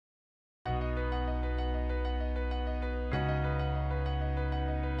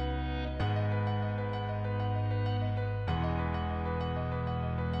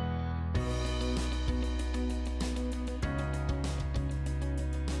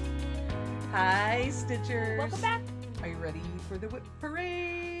Hi, Stitchers. Welcome back. Are you ready for the whip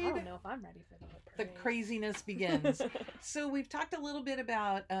parade? I don't know if I'm ready for the whip The parade. craziness begins. So we've talked a little bit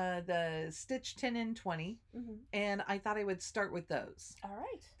about the Stitch 10 and 20, and I thought I would start with those. All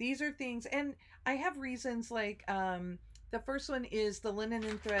right. These are things, and I have reasons like the first one is the Linen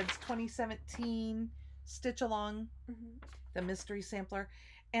and Threads 2017 Stitch Along, the mystery sampler.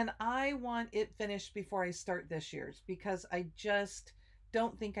 And I want it finished before I start this year's because I just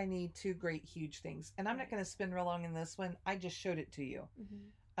don't think I need two great huge things. And I'm not going to spend real long in this one. I just showed it to you.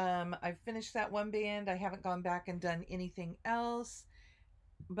 I've finished that one band. I haven't gone back and done anything else,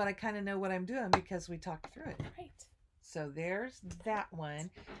 but I kind of know what I'm doing because we talked through it. Right. So there's that one.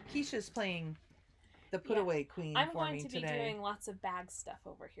 Keisha's playing the put away queen I'm for me going to be today. doing lots of bag stuff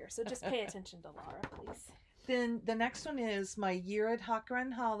over here, so just pay attention to Laura, please. Then the next one is my Year at Hawk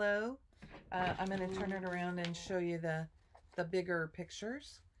Run Hollow. I'm going to turn it around and show you the bigger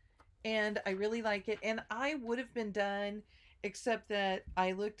pictures. And I really like it. And I would have been done, except that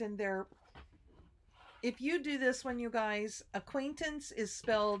I looked in there. If you do this one, you guys, acquaintance is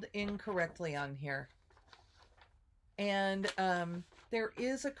spelled incorrectly on here. And there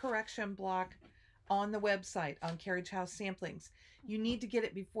is a correction block on the website on Carriage House Samplings. You need to get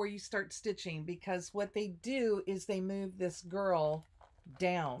it before you start stitching because what they do is they move this girl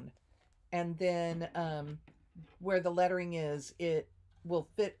down, and then where the lettering is, it will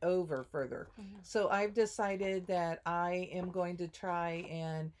fit over further. So I've decided that I am going to try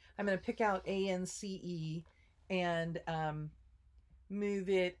and I'm going to pick out ANCE and move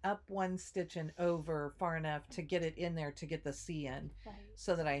it up one stitch and over far enough to get it in there to get the C in,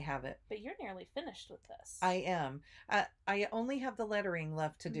 so that I have it. But you're nearly finished with this. I am. I only have the lettering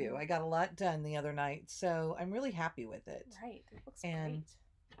left to do. I got a lot done the other night, so I'm really happy with it. Right. It looks and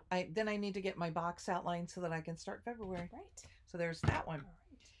great. Then I need to get my box outlined so that I can start February. Right. So there's that one. All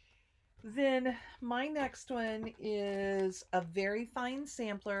right. Then my next one is a very fine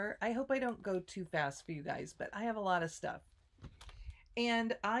sampler. I hope I don't go too fast for you guys, but I have a lot of stuff.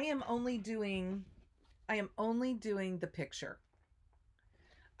 And I am only doing the picture.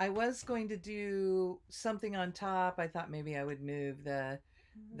 I was going to do something on top. I thought maybe I would move the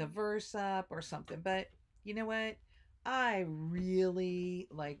verse up or something, but you know what? I really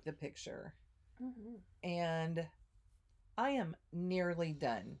like the picture. And I am nearly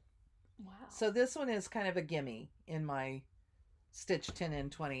done. Wow. So this one is kind of a gimme in my Stitch 10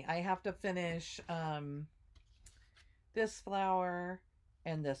 and 20. I have to finish this flower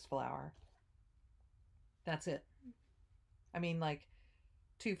and this flower. That's it. I mean, like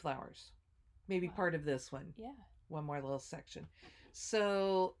 2 flowers. Maybe part of this one. Yeah. One more little section.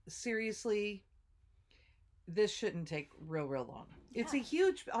 So seriously, this shouldn't take real long. Yeah. It's a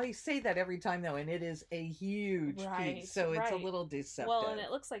huge, I say that every time though, and it is a huge piece. So it's a little deceptive. Well, and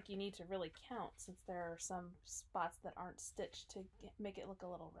it looks like you need to really count since there are some spots that aren't stitched to make it look a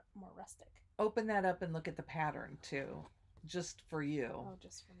little more rustic. Open that up and look at the pattern too. Just for you. Oh,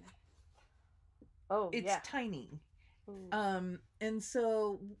 just for me. Oh, it's tiny. And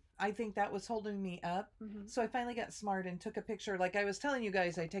so I think that was holding me up. So I finally got smart and took a picture. Like I was telling you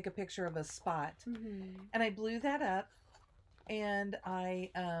guys, I take a picture of a spot and I blew that up, and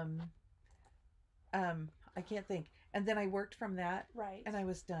I can't think. And then I worked from that. Right. And I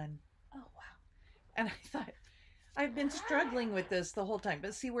was done. Oh, wow. And I thought, I've been struggling with this the whole time.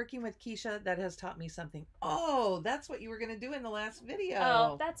 But see, working with Keisha, that has taught me something. Oh, that's what you were going to do in the last video.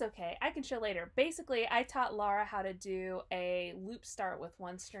 Oh, that's okay. I can show later. Basically, I taught Laura how to do a loop start with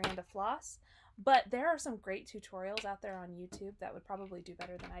 1 strand of floss. But there are some great tutorials out there on YouTube that would probably do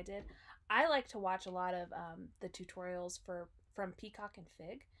better than I did. I like to watch a lot of the tutorials from Peacock and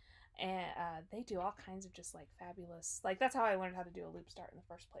Fig. And they do all kinds of just like fabulous, like that's how I learned how to do a loop start in the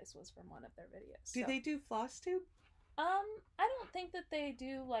first place, was from one of their videos. Do they do Flosstube? I don't think that they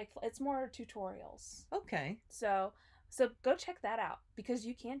do, like, it's more tutorials. Okay. So go check that out, because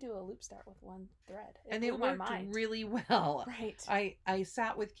you can do a loop start with 1 thread. And it worked really well. Right. I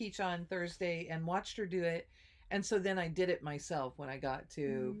sat with Keisha on Thursday and watched her do it. And so then I did it myself when I got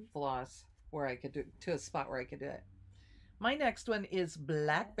to floss, where I could do to a spot where I could do it. My next one is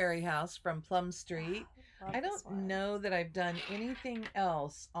Blackberry House from Plum Street. I don't know that I've done anything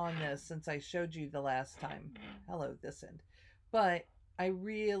else on this since I showed you the last time. Hello, this end. But I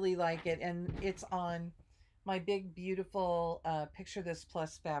really like it. And it's on my big, beautiful Picture This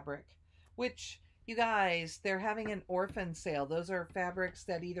Plus fabric, which, you guys, they're having an orphan sale. Those are fabrics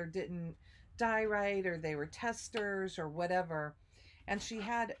that either didn't dye right or they were testers or whatever. And she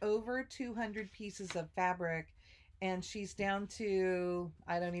had over 200 pieces of fabric. And she's down to,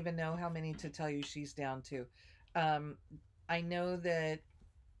 I don't even know how many to tell you she's down to. I know that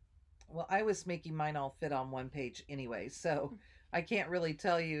well, I was making mine all fit on one page anyway, so I can't really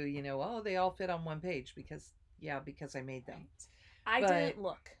tell you, you know, oh, they all fit on one page because, yeah, because I made them. I didn't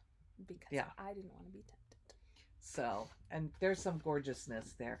look because yeah. I didn't want to be tempted. So, and there's some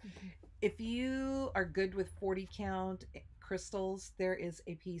gorgeousness there. If you are good with 40 count crystals, there is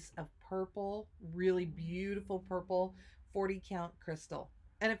a piece of purple, really beautiful purple 40 count crystal.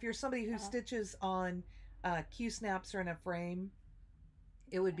 And if you're somebody who stitches on Q-snaps or in a frame,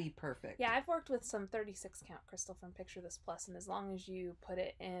 it would be perfect. Yeah, I've worked with some 36 count crystal from Picture This Plus, and as long as you put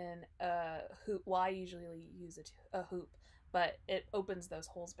it in a hoop, well, I usually use a hoop, but it opens those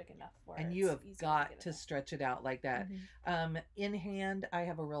holes big enough for it. And you have got to stretch it out like that. In hand, I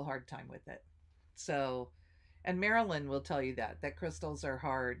have a real hard time with it. So, and Marilyn will tell you that crystals are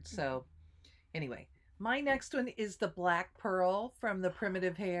hard. So anyway, my next one is the Black Pearl from the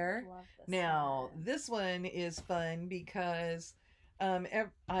Primitive Hair. Love this now, one. this one is fun because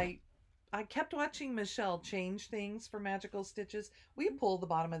I kept watching Michelle change things for Magical Stitches. Will you pull the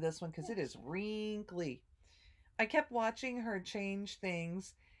bottom of this one because it is wrinkly. I kept watching her change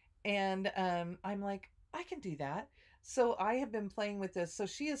things, and I'm like, I can do that. So I have been playing with this. So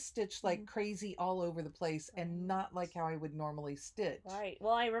she is stitched like crazy all over the place and not like how I would normally stitch. Right.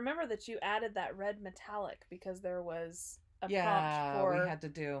 Well, I remember that you added that red metallic because there was a prompt for we had to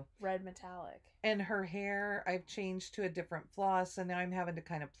do red metallic. And her hair, I've changed to a different floss, and now I'm having to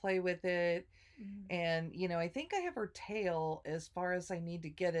kind of play with it. And, you know, I think I have her tail as far as I need to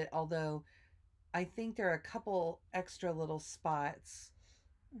get it, although I think there are a couple extra little spots.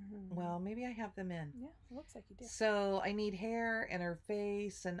 Well, maybe I have them in. Yeah, it looks like you do. So I need hair and her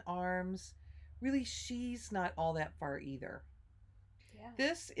face and arms. Really, she's not all that far either. Yeah.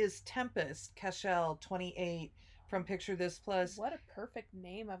 This is Tempest Cashel 28 from Picture This Plus. What a perfect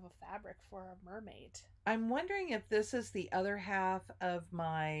name of a fabric for a mermaid. I'm wondering if this is the other half of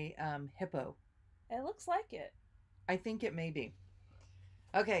my hippo. It looks like it. I think it may be.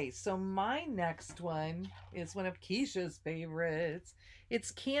 Okay, so my next one is one of Keisha's favorites. It's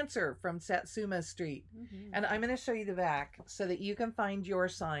Cancer from Satsuma Street. And I'm going to show you the back so that you can find your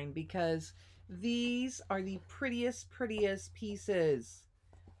sign because these are the prettiest pieces.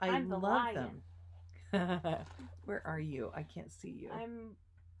 I love them. Where are you? I can't see you. I'm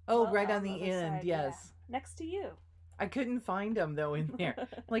right on the end. Side, yes. Yeah. Next to you. I couldn't find them though in there.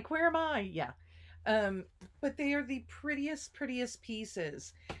 Like, where am I? Yeah. But they are the prettiest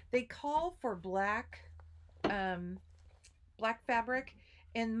pieces. They call for black fabric,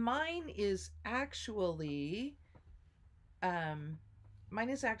 and mine is actually a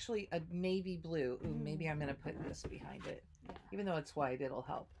navy blue. Ooh, maybe I'm gonna put this behind it. Even though it's white, it'll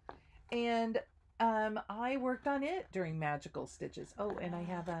help. And I worked on it during Magical Stitches. Oh, and I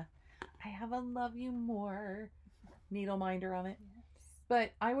have a Love You More needle minder on it.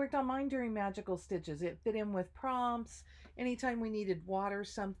 But I worked on mine during Magical Stitches. It fit in with prompts. Anytime we needed water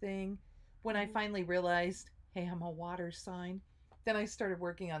something. When I finally realized, hey, I'm a water sign, then I started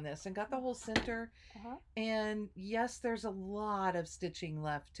working on this and got the whole center. And yes, there's a lot of stitching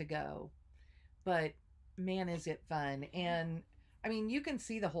left to go. But man, is it fun. And I mean, you can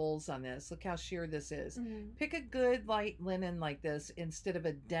see the holes on this. Look how sheer this is. Pick a good light linen like this instead of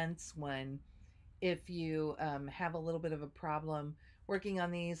a dense one if you have a little bit of a problem working on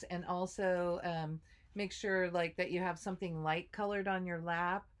these. And also make sure like that you have something light colored on your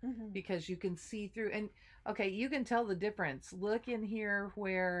lap because you can see through. And okay, you can tell the difference. Look in here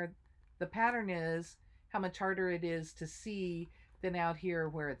where the pattern is, how much harder it is to see than out here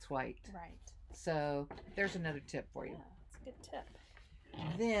where it's white. Right. So there's another tip for you. Yeah, that's a good tip.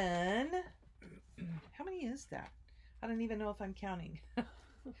 Then, how many is that? I don't even know if I'm counting.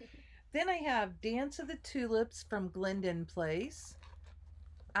 Then I have Dance of the Tulips from Glendon Place.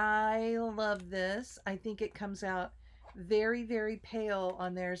 I love this. I think it comes out very pale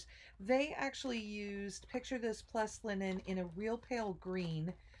on theirs. They actually used Picture This Plus linen in a real pale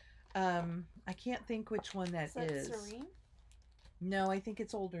green. I can't think which one that is. Serene? No, I think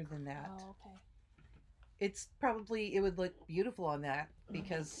it's older than that. Oh, okay. It's probably, it would look beautiful on that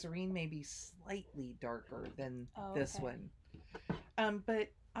because Serene may be slightly darker than this one. But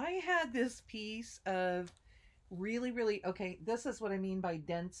I had this piece of really, okay, this is what I mean by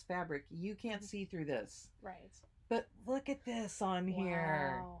dense fabric. You can't see through this. Right. But look at this on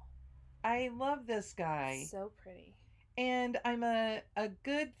here. I love this guy. So pretty. And I'm a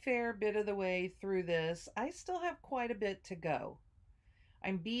good fair bit of the way through this. I still have quite a bit to go.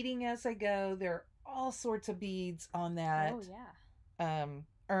 I'm beading as I go. There are all sorts of beads on that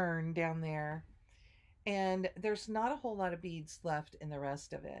urn down there. And there's not a whole lot of beads left in the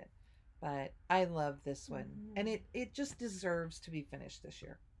rest of it. But I love this one. And it just deserves to be finished this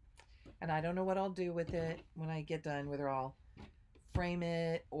year. And I don't know what I'll do with it when I get done, whether I'll frame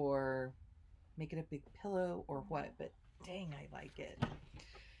it or make it a big pillow or what, but dang, I like it.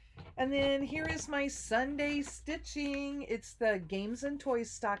 And then here is my Sunday stitching. It's the Games and Toys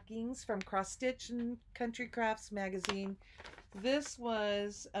stockings from Cross Stitch and Country Crafts magazine. This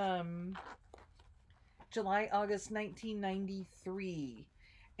was July, August 1993.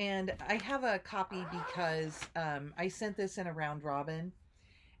 And I have a copy because I sent this in a round robin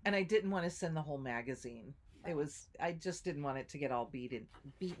and I didn't want to send the whole magazine. I just didn't want it to get all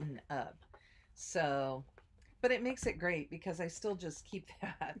beaten up. So, but it makes it great because I still just keep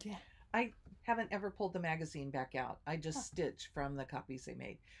that. Yeah. I haven't ever pulled the magazine back out. I just stitch from the copies they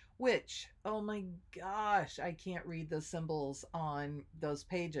made, which, oh my gosh, I can't read the symbols on those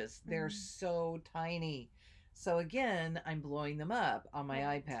pages. They're so tiny. So again, I'm blowing them up on my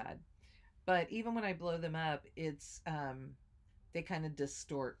iPad. But even when I blow them up, it's they kind of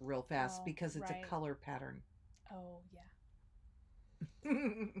distort real fast because it's a color pattern. Oh, yeah.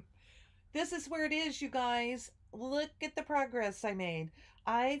 This is where it is, you guys. Look at the progress I made.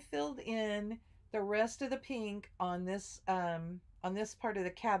 I filled in the rest of the pink on this part of the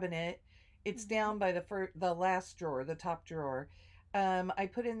cabinet. It's down by the last drawer, the top drawer. I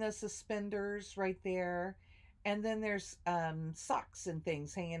put in the suspenders right there. And then there's socks and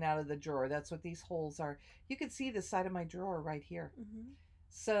things hanging out of the drawer. That's what these holes are. You can see the side of my drawer right here.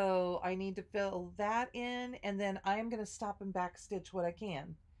 So I need to fill that in. And then I'm going to stop and backstitch what I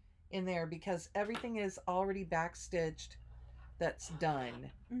can in there because everything is already backstitched that's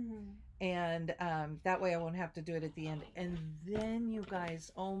done. And that way I won't have to do it at the end. And then, you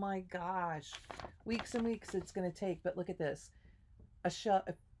guys, oh my gosh, weeks and weeks it's going to take. But look at this.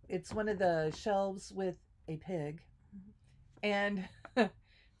 It's one of the shelves with a pig and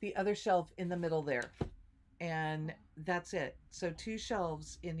the other shelf in the middle there, and that's it. So 2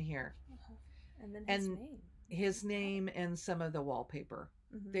 shelves in here. And then his name and some of the wallpaper.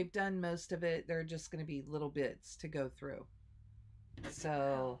 They've done most of it. They're just going to be little bits to go through.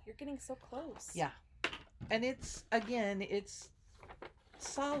 So you're getting so close. Yeah. And it's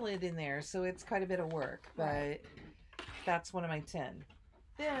solid in there, so it's quite a bit of work, but that's one of my 10.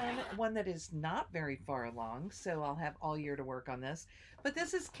 Then one that is not very far along, so I'll have all year to work on this. But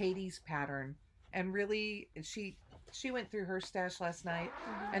this is Katie's pattern, and really she went through her stash last night,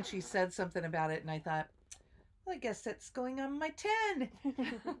 and she said something about it, and I thought, well, I guess that's going on my 10.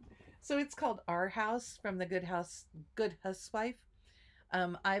 So it's called Our House from the Good Housewife.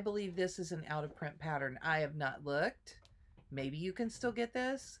 I believe this is an out of print pattern. I have not looked. Maybe you can still get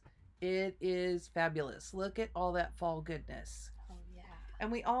this. It is fabulous. Look at all that fall goodness.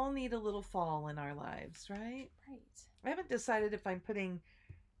 And we all need a little fall in our lives, right? Right. I haven't decided if I'm putting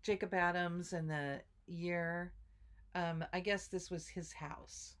Jacob Adams in the year. I guess this was his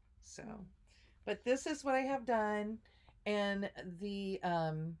house. So, but this is what I have done. And the,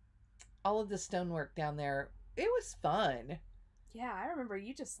 all of the stonework down there, it was fun. Yeah, I remember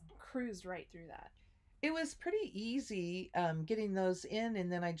you just cruised right through that. It was pretty easy getting those in,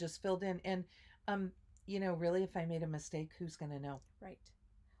 and then I just filled in. And, you know, really, if I made a mistake, who's going to know? Right.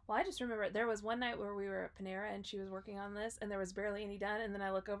 Well, I just remember there was one night where we were at Panera and she was working on this and there was barely any done. And then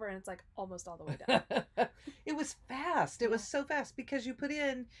I look over and it's like almost all the way done. It was fast. It was so fast because you put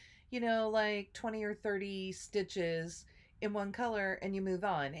in, you know, like 20 or 30 stitches in one color and you move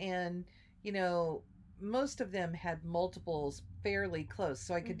on. And, you know, most of them had multiples fairly close.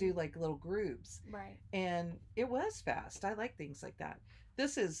 So I could do like little groups. Right. And it was fast. I like things like that.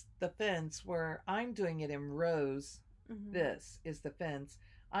 This is the fence where I'm doing it in rows. This is the fence.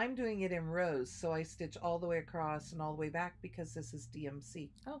 I'm doing it in rows, so I stitch all the way across and all the way back because this is DMC.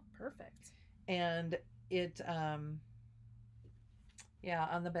 Oh, perfect. And it, yeah,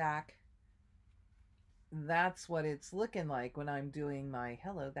 on the back, that's what it's looking like when I'm doing my,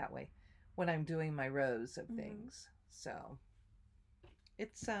 that way, when I'm doing my rows of things. So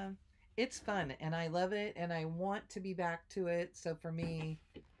it's fun and I love it and I want to be back to it. So for me,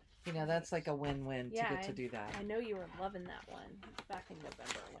 you know, that's like a win-win to get to do that. I know you were loving that one back in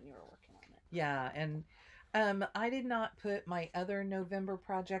November when you were working on it. Yeah, and I did not put my other November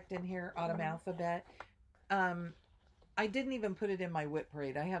project in here, Autumn Alphabet. I didn't even put it in my Whip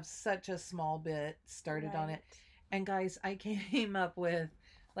Parade. I have such a small bit started on it. And guys, I came up with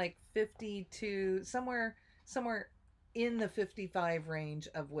like 52, somewhere in the 55 range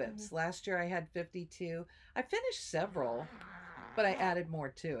of whips. Last year I had 52. I finished several, but I added more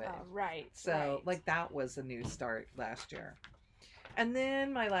to it. So like that was a new start last year. And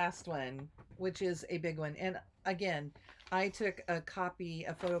then my last one, which is a big one. And again, I took a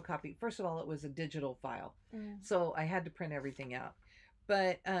photocopy. First of all, it was a digital file. So I had to print everything out.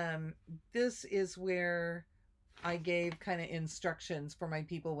 But this is where I gave kind of instructions for my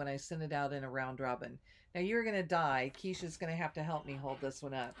people when I sent it out in a round robin. Now you're going to die. Keisha's going to have to help me hold this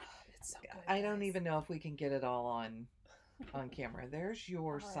one up. It's so good, I don't guys. even know if we can get it all on camera. There's your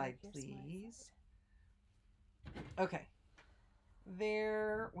All right, side, here's my please. Okay.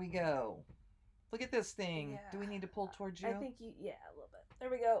 There we go. Look at this thing. Yeah. Do we need to pull towards you? I think yeah, a little bit. There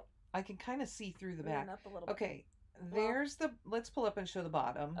we go. I can kind of see through the back. Up a little bit. Okay. There's the, let's pull up and show the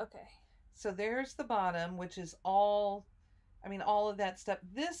bottom. Okay. So there's the bottom, which is all, I mean, all of that stuff.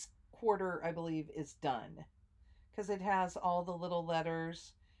 This quarter, I believe, is done because it has all the little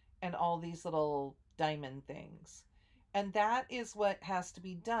letters and all these little diamond things. And that is what has to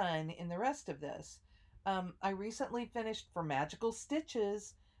be done in the rest of this. I recently finished for Magical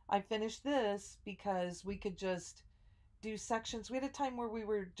Stitches. I finished this because we could just do sections. We had a time where we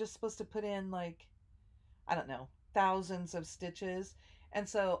were just supposed to put in like, I don't know, thousands of stitches. And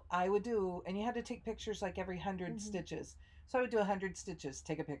so I would do, and you had to take pictures like every 100 stitches. So I would do 100 stitches,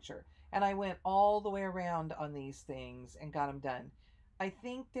 take a picture. And I went all the way around on these things and got them done. I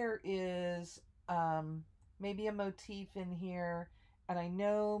think there is maybe a motif in here, and I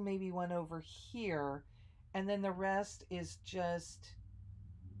know maybe one over here. And then the rest is just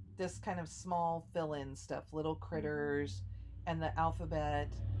this kind of small fill-in stuff, little critters and the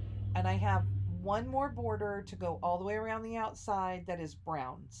alphabet. And I have one more border to go all the way around the outside that is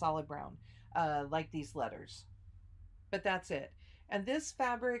brown, solid brown, like these letters. But that's it. And this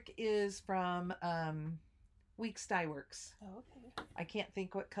fabric is from Weeks Dye Works. Oh, okay. I can't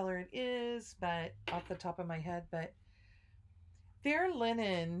think what color it is, but off the top of my head, but their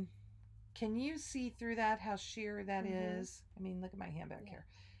linen, can you see through that how sheer that is? I mean, look at my hand back here.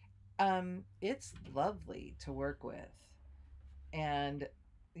 It's lovely to work with. And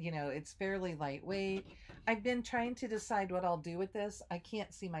you know, it's fairly lightweight. I've been trying to decide what I'll do with this. I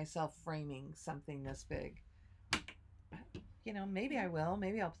can't see myself framing something this big. You know, maybe I will.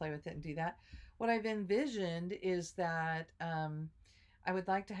 Maybe I'll play with it and do that. What I've envisioned is that I would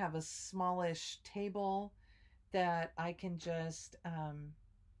like to have a smallish table that I can just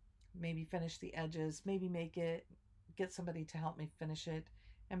maybe finish the edges, maybe make it, get somebody to help me finish it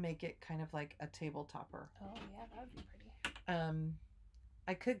and make it kind of like a table topper. Oh, yeah, that would be pretty.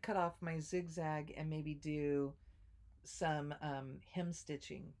 I could cut off my zigzag and maybe do some hem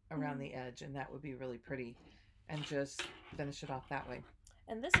stitching around the edge, and that would be really pretty, and just finish it off that way.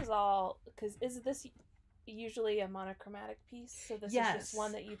 And this is all, because is this usually a monochromatic piece? So this is just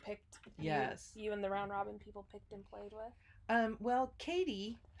one that you picked, you and the round robin people picked and played with? Well,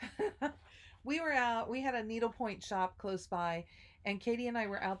 Katie, we were out, we had a needlepoint shop close by, and Katie and I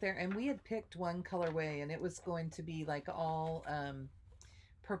were out there, and we had picked one colorway, and it was going to be like all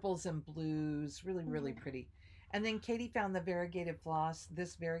purples and blues, really, really pretty. And then Katie found the variegated floss,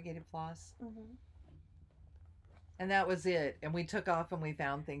 this variegated floss. And that was it. And we took off and we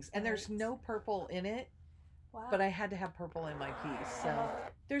found things. And there's no purple in it. Wow. But I had to have purple in my piece. So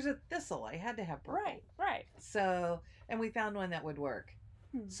there's a thistle. I had to have purple. Right. So, and we found one that would work.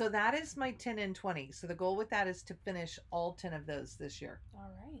 So that is my 10 and 20. So the goal with that is to finish all 10 of those this year.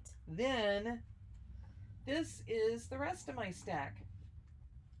 All right. Then this is the rest of my stack.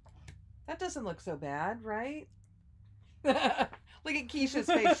 That doesn't look so bad, right? Look at Keisha's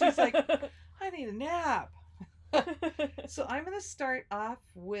face. She's like, I need a nap. So I'm going to start off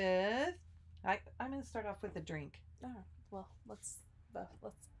with, I'm going to start off with a drink. Oh, well, let's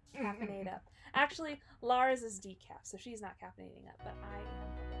caffeinate up. Actually, Lara's is decaf, so she's not caffeinating up, but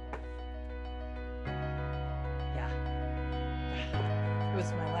I am.